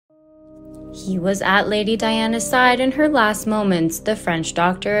He was at Lady Diana's side in her last moments, the French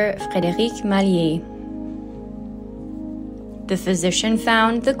doctor Frederic Mailliez. The physician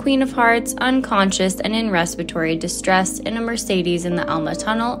found the Queen of Hearts unconscious and in respiratory distress in a Mercedes in the Alma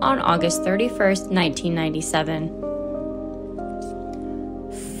Tunnel on August 31, 1997.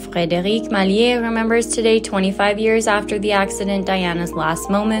 Frederic Mailliez remembers today, 25 years after the accident, Diana's last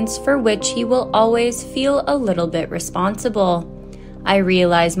moments, for which he will always feel a little bit responsible. I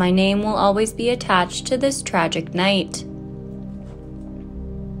realize my name will always be attached to this tragic night.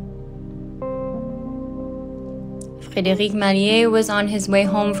 Frederic Mailliez was on his way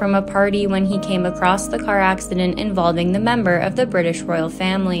home from a party when he came across the car accident involving the member of the British royal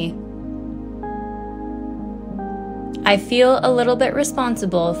family. I feel a little bit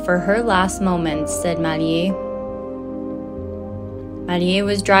responsible for her last moments, said Mailliez. Mailliez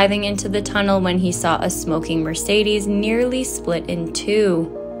was driving into the tunnel when he saw a smoking Mercedes nearly split in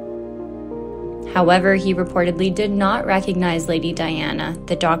two. However, he reportedly did not recognize Lady Diana.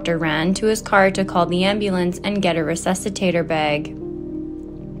 The doctor ran to his car to call the ambulance and get a resuscitator bag.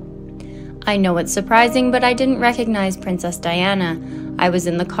 I know it's surprising, but I didn't recognize Princess Diana. I was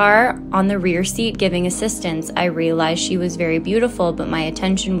in the car on the rear seat giving assistance. I realized she was very beautiful, but my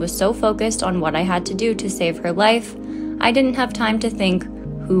attention was so focused on what I had to do to save her life, I didn't have time to think,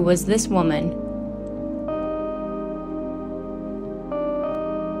 who was this woman?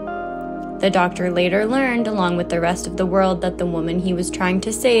 The doctor later learned, along with the rest of the world, that the woman he was trying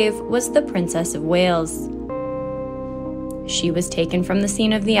to save was the Princess of Wales. She was taken from the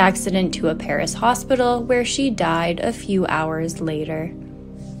scene of the accident to a Paris hospital, where she died a few hours later.